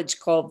Greenwich Village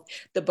called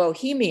the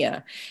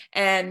Bohemia.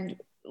 And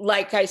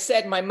like I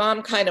said, my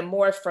mom kind of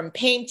morphed from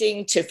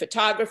painting to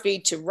photography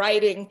to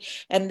writing.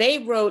 And they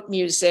wrote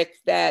music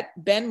that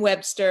Ben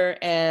Webster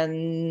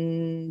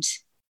and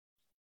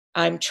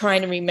I'm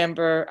trying to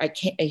remember,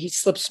 he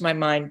slips my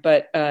mind,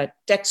 but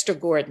Dexter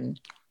Gordon,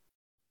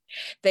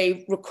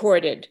 they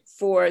recorded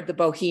for the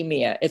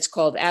Bohemia. It's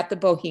called At the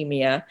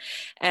Bohemia.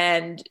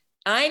 And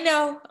I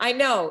know.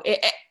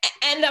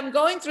 And I'm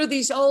going through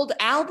these old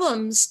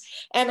albums,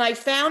 and I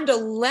found a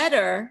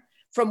letter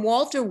from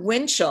Walter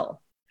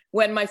Winchell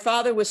when my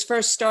father was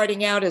first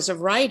starting out as a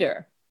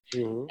writer.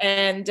 Mm-hmm.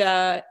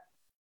 And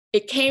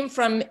it came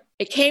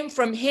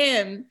from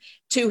him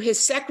to his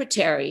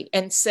secretary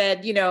and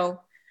said,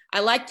 I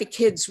like the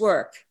kid's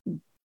work,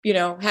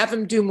 have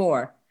him do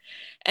more.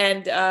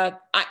 And I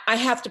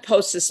have to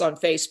post this on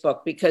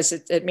Facebook because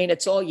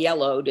it's all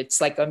yellowed. It's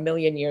like 1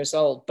 million years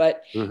old,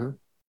 but mm-hmm.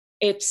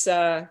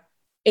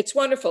 It's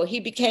wonderful. He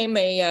became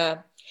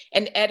an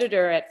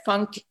editor at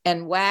Funk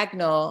and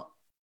Wagnall,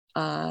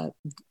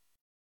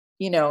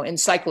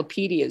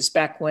 encyclopedias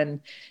back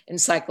when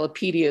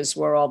encyclopedias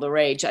were all the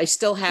rage. I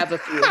still have a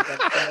few of them.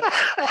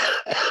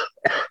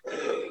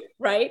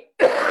 Right?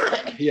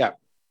 Yeah.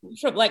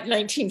 From like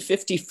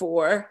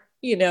 1954,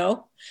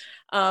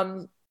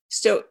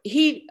 So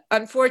he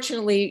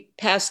unfortunately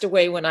passed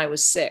away when I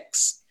was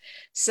 6.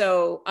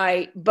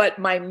 But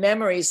my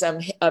memories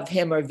of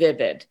him are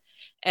vivid.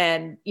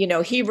 And,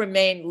 he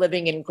remained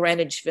living in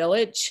Greenwich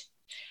Village,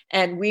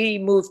 and we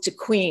moved to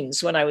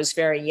Queens when I was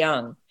very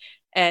young.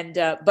 And,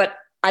 but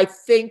I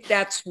think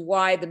that's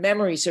why the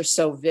memories are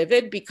so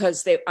vivid,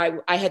 because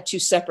I had 2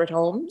 separate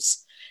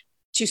homes,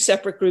 2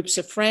 separate groups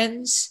of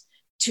friends,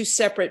 2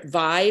 separate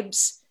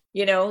vibes.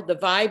 The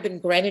vibe in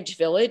Greenwich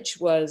Village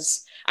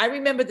was, I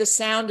remember the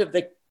sound of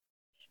the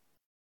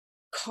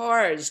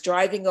cars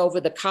driving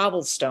over the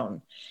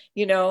cobblestone.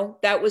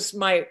 That was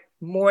my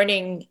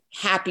morning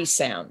happy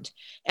sound.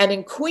 And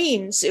in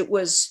Queens, it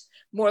was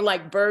more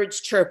like birds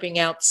chirping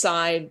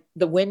outside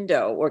the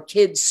window or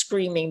kids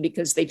screaming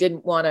because they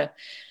didn't want to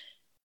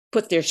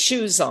put their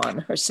shoes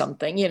on or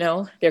something,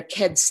 their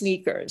kid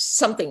sneakers,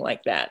 something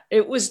like that.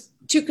 It was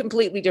 2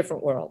 completely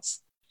different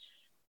worlds.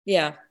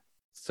 Yeah.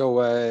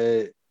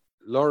 So,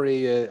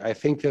 Laurie, I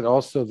think that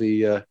also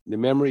the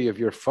memory of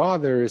your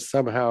father is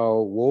somehow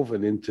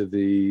woven into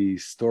the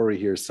story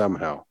here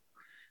somehow,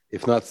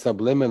 if not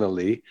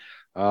subliminally,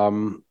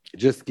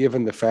 just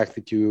given the fact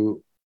that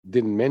you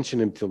didn't mention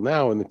him till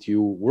now and that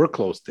you were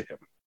close to him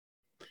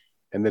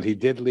and that he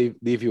did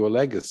leave you a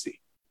legacy.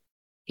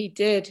 He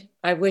did.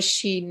 I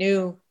wish he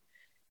knew.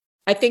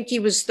 I think he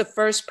was the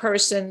first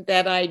person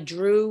that I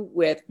drew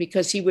with,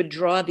 because he would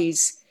draw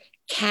these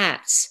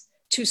cats,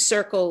 2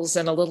 circles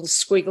and a little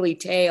squiggly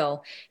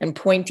tail and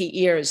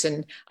pointy ears.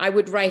 And I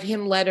would write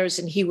him letters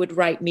and he would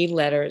write me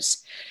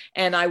letters.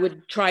 And I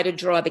would try to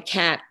draw the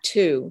cat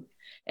too.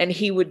 And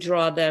he would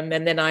draw them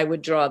and then I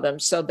would draw them.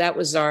 So that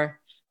was our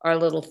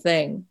little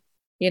thing,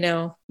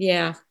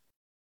 Yeah,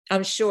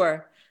 I'm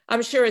sure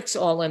it's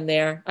all in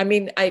there. I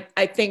mean,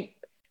 I think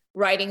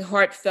writing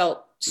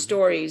heartfelt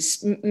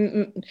stories,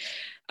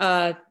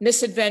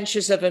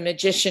 Misadventures of a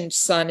Magician's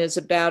Son is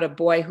about a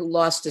boy who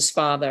lost his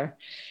father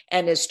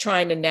and is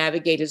trying to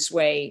navigate his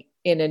way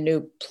in a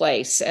new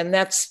place. And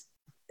that's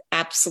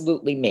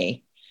absolutely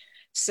me.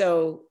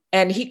 So,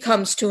 and he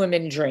comes to him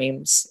in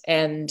dreams.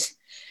 And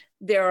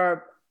there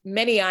are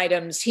many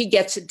items. He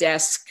gets a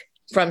desk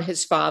from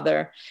his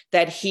father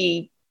that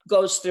he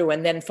goes through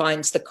and then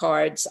finds the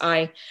cards.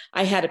 I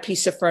had a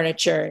piece of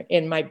furniture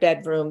in my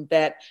bedroom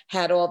that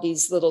had all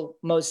these little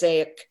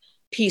mosaic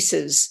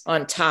pieces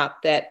on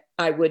top that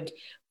I would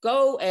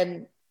go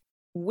and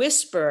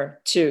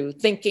whisper to,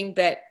 thinking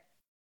that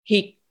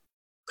he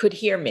could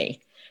hear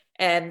me.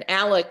 And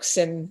Alex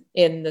in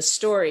the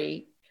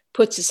story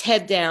puts his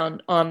head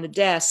down on the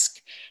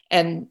desk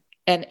and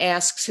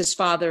asks his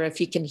father if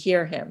he can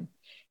hear him,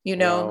 you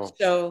know. Wow.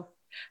 So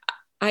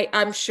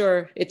I'm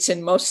sure it's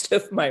in most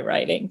of my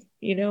writing,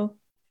 you know.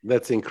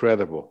 That's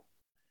incredible.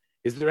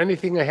 Is there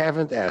anything I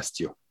haven't asked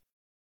you?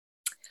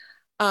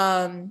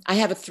 I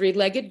have a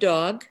 3-legged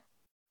dog.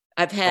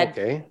 I've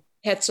had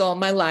pets all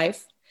my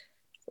life.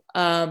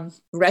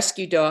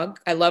 Rescue dog.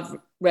 I love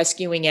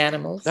rescuing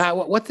animals. Now,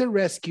 what's a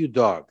rescue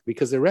dog?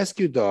 Because a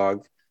rescue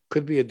dog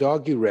could be a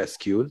dog you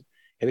rescued,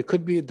 and it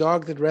could be a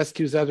dog that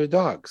rescues other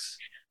dogs.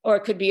 Or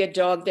it could be a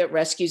dog that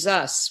rescues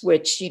us,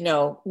 which, you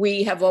know,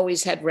 we have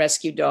always had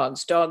rescue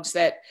dogs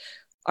that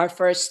our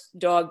first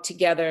dog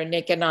together,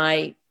 Nick and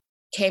I,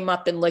 came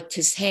up and licked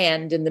his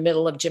hand in the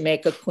middle of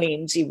Jamaica,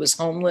 Queens. He was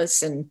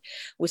homeless and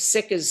was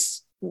sick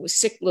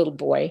little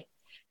boy.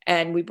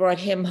 And we brought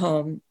him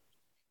home.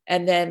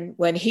 And then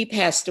when he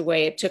passed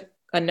away, it took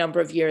a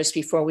number of years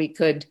before we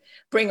could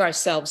bring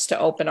ourselves to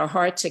open our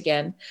hearts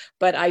again.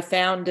 But I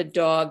found a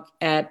dog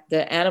at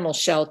the animal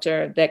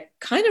shelter that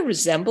kind of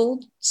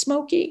resembled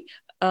Smokey,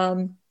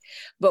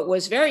 but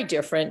was very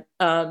different.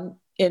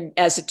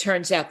 As it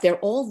turns out, they're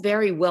all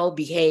very well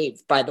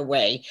behaved, by the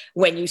way,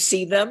 when you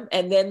see them,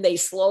 and then they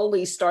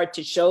slowly start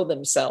to show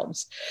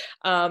themselves.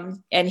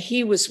 And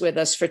he was with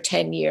us for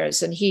 10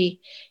 years, and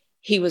he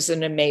was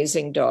an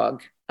amazing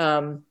dog,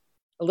 a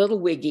little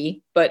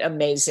wiggy, but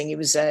amazing. He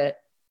was a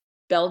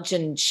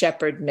Belgian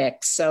Shepherd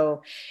mix.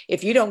 So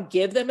if you don't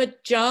give them a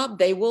job,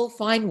 they will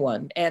find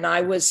one. And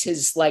I was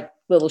his like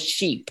little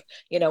sheep.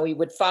 You know, he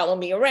would follow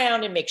me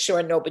around and make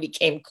sure nobody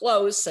came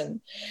close. And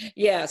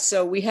yeah,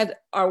 so we had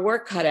our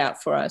work cut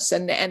out for us.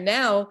 And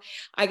now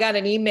I got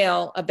an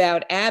email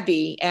about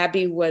Abby.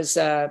 Abby was,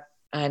 I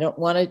don't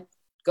want to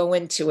go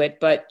into it,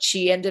 but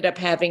she ended up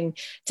having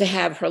to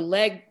have her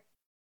leg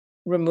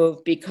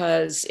removed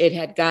because it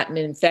had gotten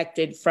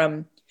infected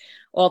from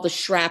all the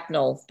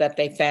shrapnel that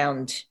they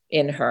found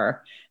in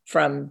her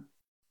from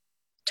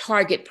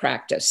target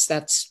practice.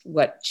 That's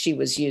what she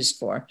was used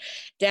for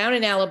down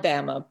in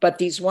Alabama. But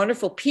these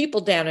wonderful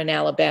people down in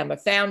Alabama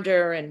found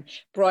her and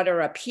brought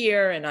her up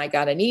here. And I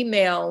got an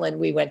email and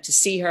we went to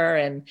see her.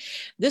 And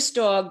this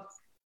dog,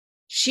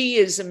 she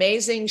is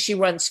amazing. She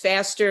runs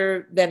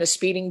faster than a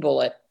speeding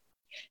bullet.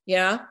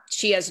 Yeah.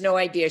 She has no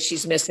idea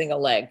she's missing a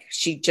leg.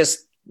 She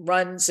just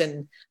runs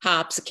and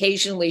hops.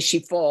 Occasionally she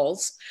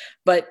falls,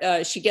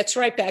 but she gets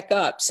right back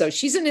up. So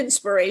she's an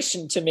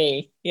inspiration to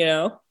me, you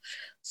know?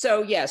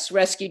 So yes,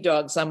 rescue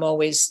dogs. I'm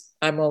always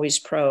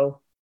pro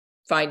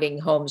finding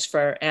homes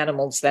for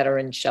animals that are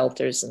in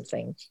shelters and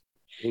things.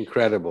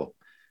 Incredible.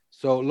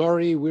 So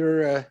Laurie,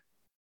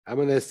 I'm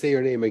going to say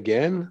your name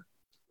again.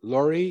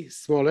 Laurie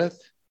Smollett,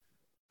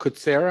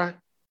 Kutscera.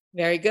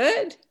 Very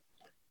good.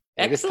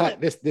 Excellent.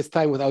 This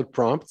time without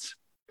prompts.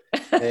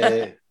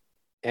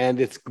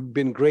 And it's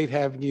been great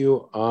having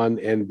you on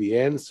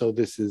NBN. So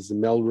this is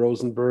Mel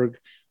Rosenberg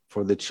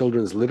for the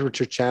Children's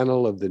Literature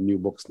Channel of the New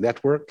Books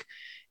Network.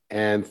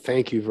 And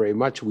thank you very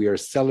much. We are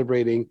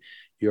celebrating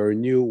your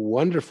new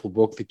wonderful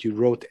book that you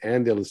wrote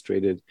and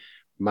illustrated,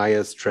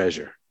 Maya's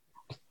Treasure.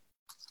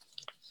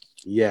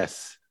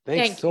 Yes.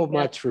 Thanks so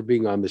much for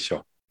being on the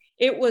show.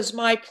 It was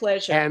my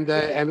pleasure.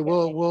 And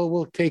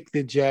we'll take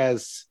the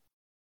jazz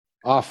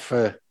off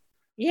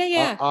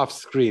off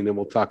screen and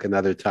we'll talk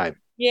another time.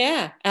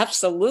 Yeah,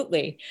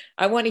 absolutely.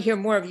 I want to hear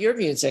more of your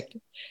music.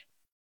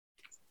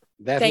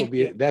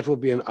 That will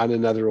be on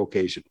another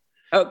occasion.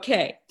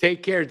 Okay.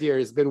 Take care, dear.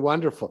 It's been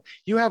wonderful.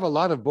 You have a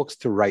lot of books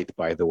to write,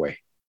 by the way.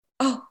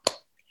 Oh,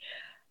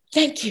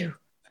 thank you.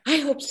 I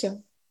hope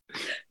so.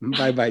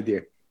 Bye-bye,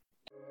 dear.